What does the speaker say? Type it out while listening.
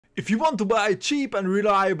If you want to buy cheap and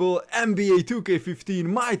reliable NBA 2K15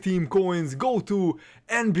 My Team coins, go to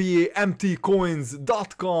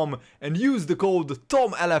nbamtcoins.com and use the code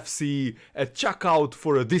TOMLFC at checkout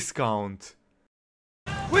for a discount.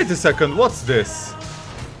 Wait a second, what's this?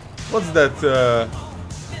 What's that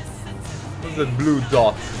blue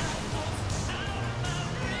dot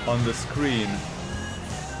on the screen?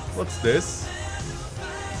 What's this?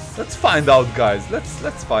 Let's find out, guys.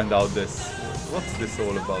 Let's find out this. What's this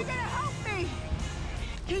all about? Help me!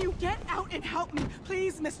 Can you get out and help me,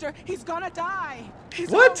 please, mister? He's gonna die. He's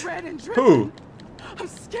What? all red and dripping. Who? I'm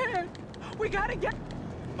scared. We gotta get.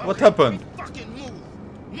 What happened? Fucking move.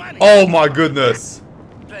 Money. Oh my goodness!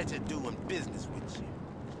 Pleasure doing business with you.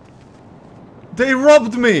 They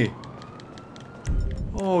robbed me!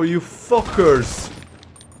 Oh, you fuckers!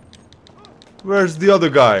 Where's the other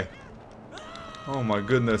guy? Oh my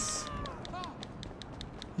goodness.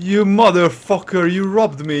 You motherfucker, you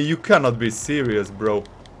robbed me. You cannot be serious, bro.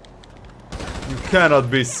 You cannot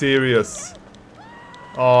be serious.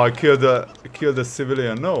 Oh, I killed a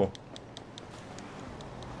civilian. No.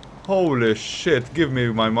 Holy shit, give me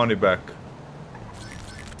my money back.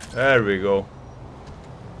 There we go.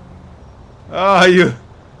 Ah, you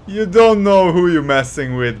don't know who you're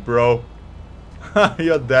messing with, bro.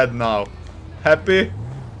 You're dead now. Happy?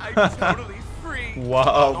 I'm totally free.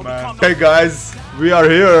 Wow, man. Hey guys, we are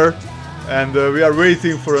here and we are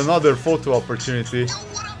waiting for another photo opportunity. Yo,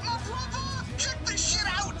 what up, my brother? Check this shit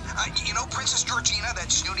out. You know Princess Georgina,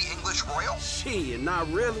 that snooty English royal? Shit,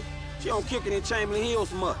 not really. She don't kick it in Chamberlain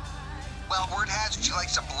Hills much. Well, word has it she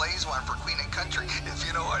likes to blaze one for Queen and Country, if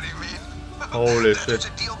you know what I mean. Holy There's shit.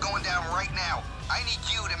 a deal going down right now. I need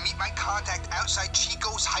you to meet my contact outside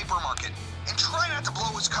Chico's hypermarket. And try not to blow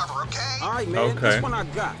his cover, okay? All right, man. Okay. This one I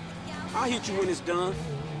got. I'll hit you when it's done.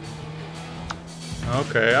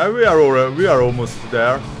 Okay, we are almost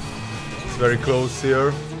there. It's very close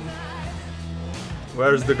here.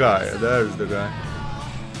 Where's the guy? There's the guy.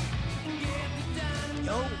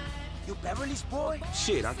 Yo, you Beverly's boy?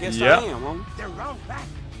 Shit, I guess Yeah. I am, homie. They're round back.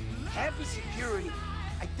 Heavy security.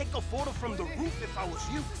 I'd take a photo from the roof if I was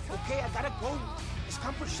you. Okay, I gotta go. This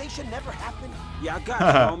conversation never happened. Yeah, I got you,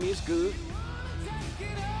 homie. It's good.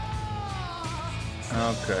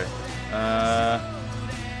 Okay.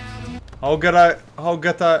 How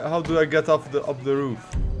do I get up the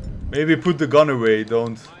roof? Maybe put the gun away,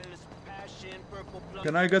 don't.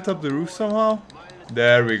 Can I get up the roof somehow?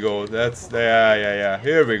 There we go. That's yeah.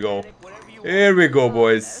 Here we go. Here we go,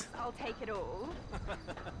 boys. I'll take it all.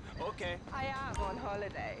 Okay. I am on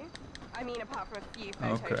holiday. I mean, apart from a few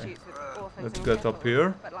photo Okay. shoots with orphans Let's and get up cripples,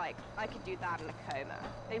 here. But like, I could do that in a coma.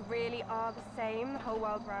 They really are the same the whole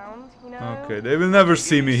world round, you know? Okay, they will never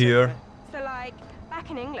see me here. So like, back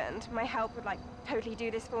in England, my help would like totally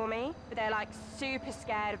do this for me. But they're like super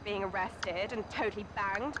scared of being arrested and totally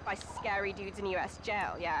banged by scary dudes in US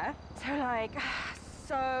jail, yeah? So like,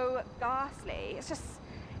 so ghastly.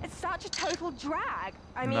 It's such a total drag.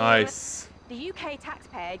 I mean, Nice. the UK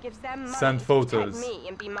taxpayer gives them money Send to photos. protect me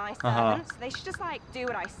and be my servant. Uh-huh. So they should just like do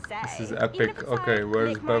what I say. This is Even epic. if it's, Okay, like,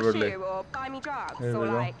 where's lick my Beverly? shoe or buy me drugs Here or we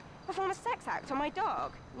go. like perform a sex act on my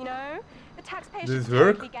dog. You know, the taxpayer Does should it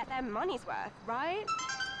work? totally get their money's worth, right?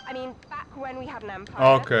 I mean, back when we had an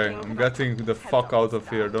empire. Okay, things I'm had, getting like, the heads fuck off out and of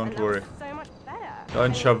here, stuff, don't and that worry. was so much better. Don't I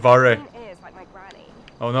you mean, worry. clean ears like my granny.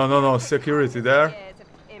 Oh no, security there. Years of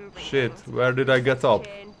inbreeding, Shit, where did I get up?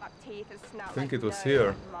 chin, buck teeth, and snout I think like it was no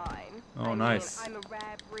here. mine. Oh, I mean, nice. I'm a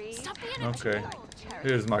rare breed. Okay, Like cherry.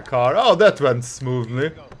 here's my car. Oh, that went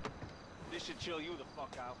smoothly. This should chill you the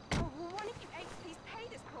fuck out. Oh, well, one of you apes, please pay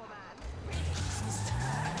this poor man.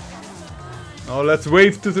 Oh, let's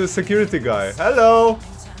wave to the security guy. Hello!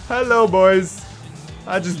 Hello, boys!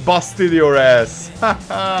 I just busted your ass.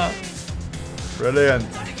 Haha! Brilliant.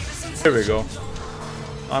 Here we go.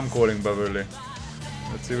 I'm calling Beverly.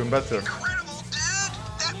 That's even better. Incredible, dude!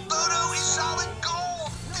 That photo is solid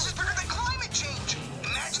gold! This is bigger than climate change!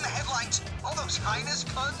 Imagine the headlines. All those highness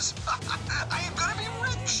puns. I am gonna be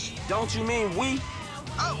rich! Don't you mean we?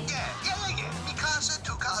 Oh, yeah. Mi casa,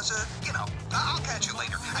 tu casa, you know. I'll catch you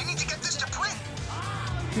later. I need to get this to print.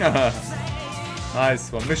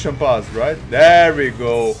 Nice one. Mission pass, right? There we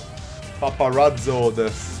go. Paparazzo, the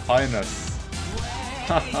highness.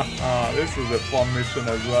 This was a fun mission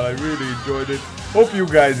as well. I really enjoyed it. Hope you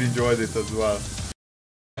guys enjoyed it as well.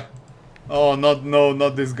 Oh,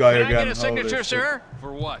 not this guy Can again. I get a signature, Holy shit. sir?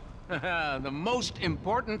 For what? The most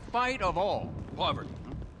important fight of all. Poverty.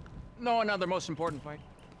 No, another most important fight.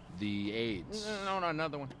 The AIDS. No,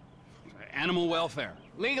 another one. Animal welfare.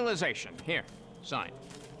 Legalization. Here, sign.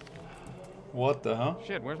 What the hell?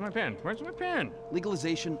 Shit, where's my pen? Where's my pen?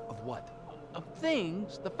 Legalization of what? of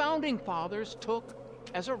things the Founding Fathers took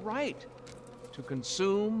as a right to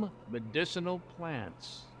consume medicinal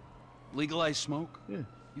plants. Legalize smoke? Yeah.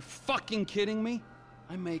 You fucking kidding me?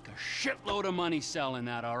 I make a shitload of money selling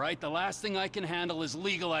that, all right? The last thing I can handle is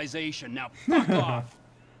legalization. Now, fuck off.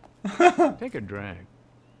 Take a drag.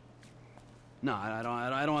 No,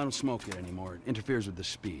 I don't smoke it anymore. It interferes with the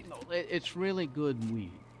speed. No, it's really good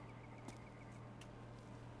weed.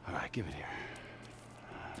 All right, give it here.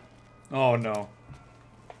 Oh no.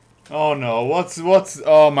 Oh no, what's,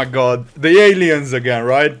 oh my god. The aliens again,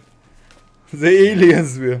 right? The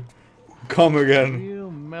aliens will come again.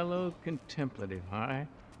 Real mellow contemplative high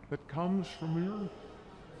that comes from you.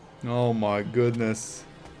 Oh my goodness.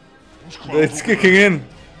 It's kicking in.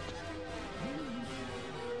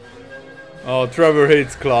 Oh, Trevor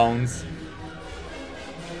hates clowns.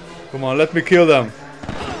 Come on, let me kill them.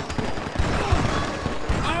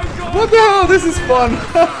 What the hell? This is fun.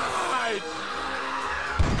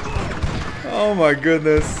 Oh my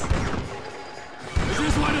goodness. Is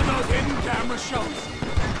this one of those hidden camera shows?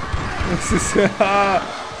 This is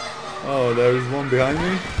oh, there's one behind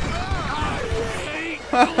me.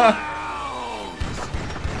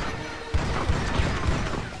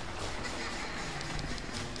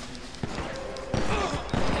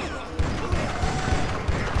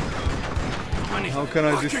 How can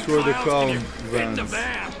I destroy the clown vans?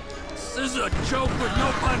 This is a joke with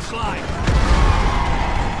no punchline.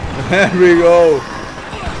 There we go.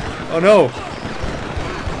 Oh no.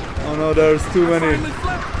 Oh no, there's too many.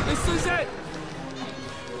 This is it.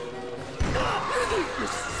 You're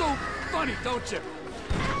so funny, don't you?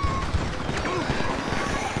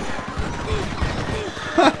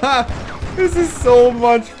 This is so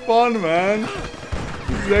much fun, man.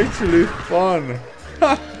 This is actually fun.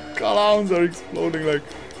 Clowns are exploding like...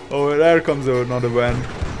 Oh, there comes another van.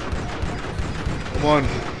 Come on.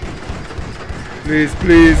 Please,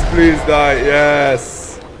 please, please die.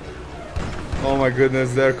 Yes. Oh my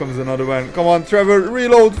goodness, there comes another van. Come on, Trevor,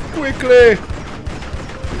 reload quickly.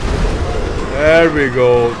 There we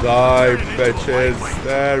go. Die, bitches.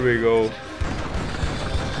 There we go.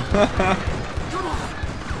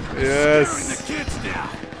 Yes.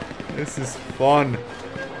 This is fun.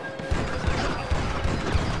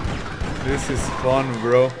 This is fun,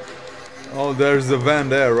 bro. Oh, there's a van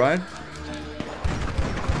there, right?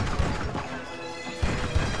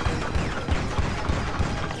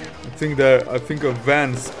 I think a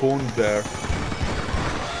van spawned there.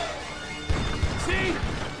 See?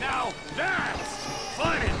 Now that's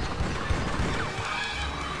funny.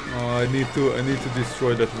 Oh, I need to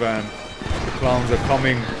destroy that van. The clowns are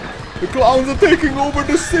coming. The clowns are taking over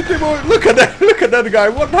the city, boy. Look at that! Look at that guy!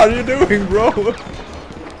 What are you doing, bro?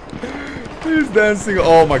 He's dancing.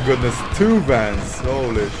 Oh my goodness, 2 vans.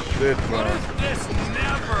 Holy shit, What man. if this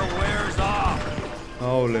never wears off?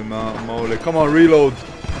 Holy moly. Come on, reload.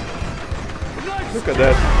 Look at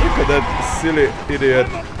that. Look at that silly idiot.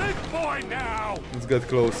 I'm a big boy now. Let's get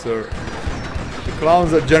closer. The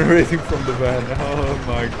clowns are generating from the van. Oh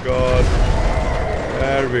my god.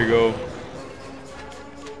 There we go.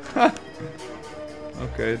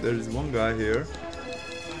 Okay, there's one guy here.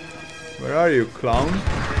 Where are you, clown?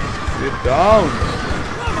 Sit down.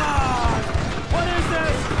 Come on! What is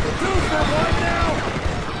this? 2 for 1 now?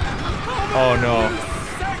 Oh no.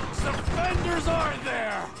 Sex offenders are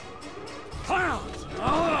there? Clowns!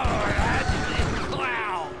 Oh, that's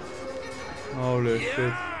clowns! Holy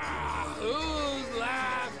shit. Who's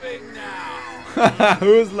laughing now?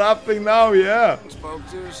 Who's laughing now? Yeah. Spoke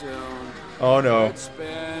too soon. Oh no. Let's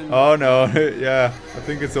spin. Oh no. Yeah, I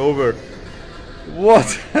think it's over.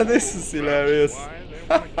 What? This is hilarious.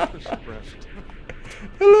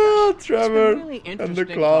 Hello, Trevor Really and the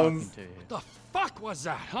interesting clowns. talking to you. The fuck was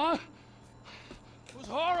that, huh? It was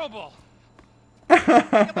horrible.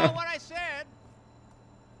 About what I said.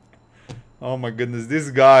 Oh my goodness, this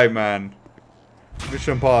guy, man.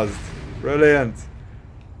 Mission paused. Brilliant.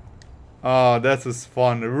 Ah, that was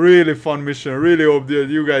fun. Really fun mission. Really hope that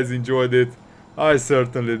you guys enjoyed it. I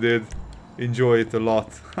certainly did enjoy it a lot.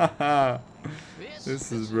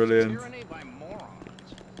 This is brilliant. Tyranny by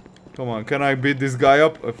morons. Come on, can I beat this guy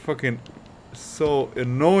up? Fucking so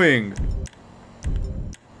annoying.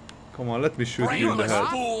 Come on, let me shoot you in the head.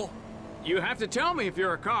 Fool. You have to tell me if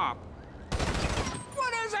you're a cop.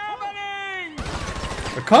 What is happening?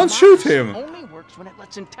 I can't shoot him. Only works when it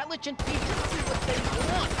lets intelligent people see what they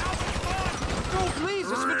want. No, please,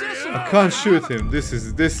 it's medicinal. I can't shoot him. This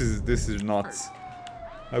is nuts.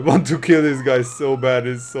 I want to kill this guy so bad.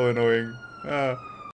 It's so annoying.